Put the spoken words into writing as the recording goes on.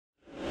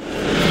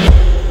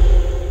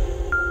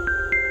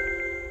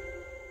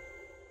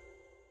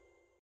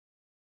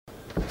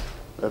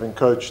having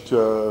coached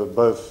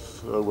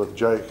both with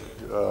Jake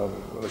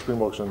the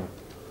Springboks,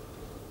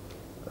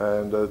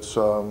 and it's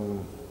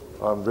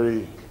I'm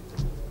very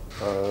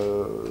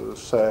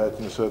sad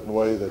in a certain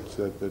way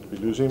that we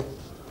lose him,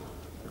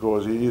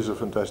 because he is a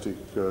fantastic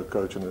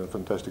coach and a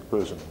fantastic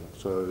person.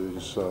 So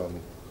he's, I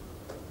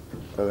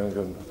think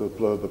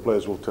the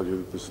players will tell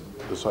you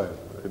the same.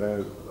 You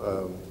know,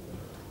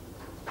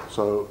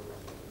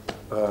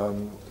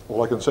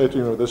 all I can say to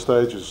him at this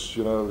stage is,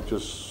 you know,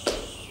 just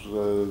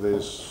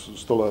there's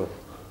still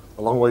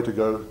a long way to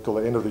go till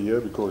the end of the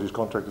year, because he's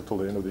contracted till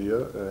the end of the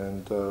year,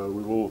 and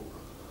we will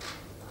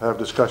have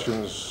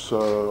discussions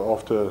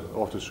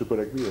after Super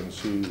Rugby and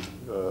see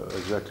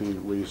exactly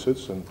where he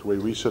sits and where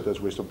we sit as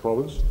Western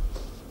Province,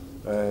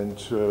 and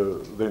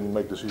then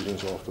make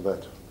decisions after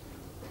that.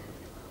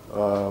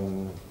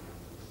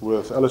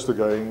 With Alistair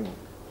going,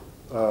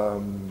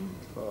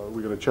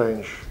 we're going to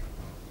change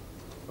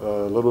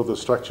a little of the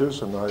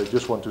structures, and I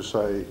just want to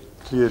say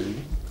clearly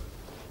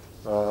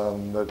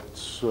that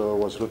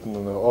what's written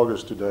in the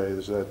August today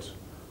is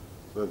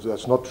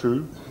that's not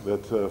true,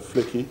 that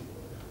Flecky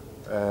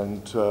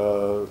and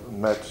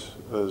Matt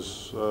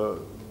is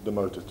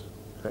demoted.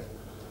 Okay?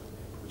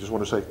 I just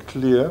want to say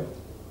clear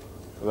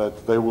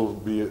that they will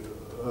be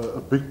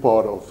a big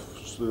part of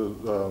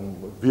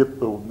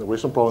the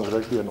Western Province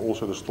Rugby and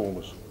also the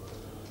Stormers.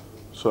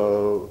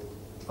 So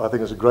I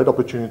think it's a great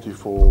opportunity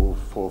for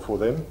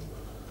them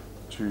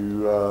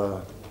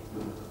to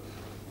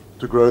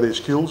grow their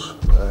skills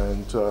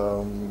and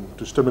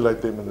to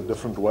stimulate them in a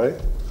different way,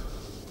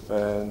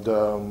 and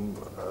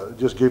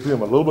just give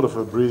them a little bit of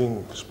a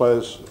breathing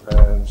space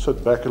and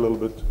sit back a little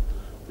bit,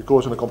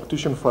 because in a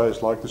competition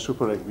phase like the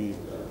Super Rugby,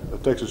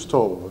 it takes its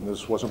toll. And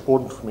this was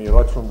important for me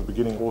right from the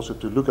beginning also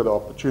to look at the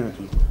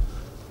opportunity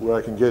where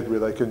I can get, where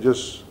they can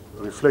just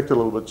reflect a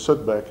little bit,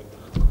 sit back,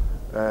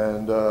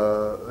 and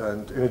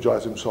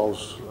energize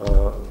themselves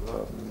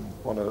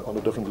on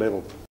a different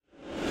level.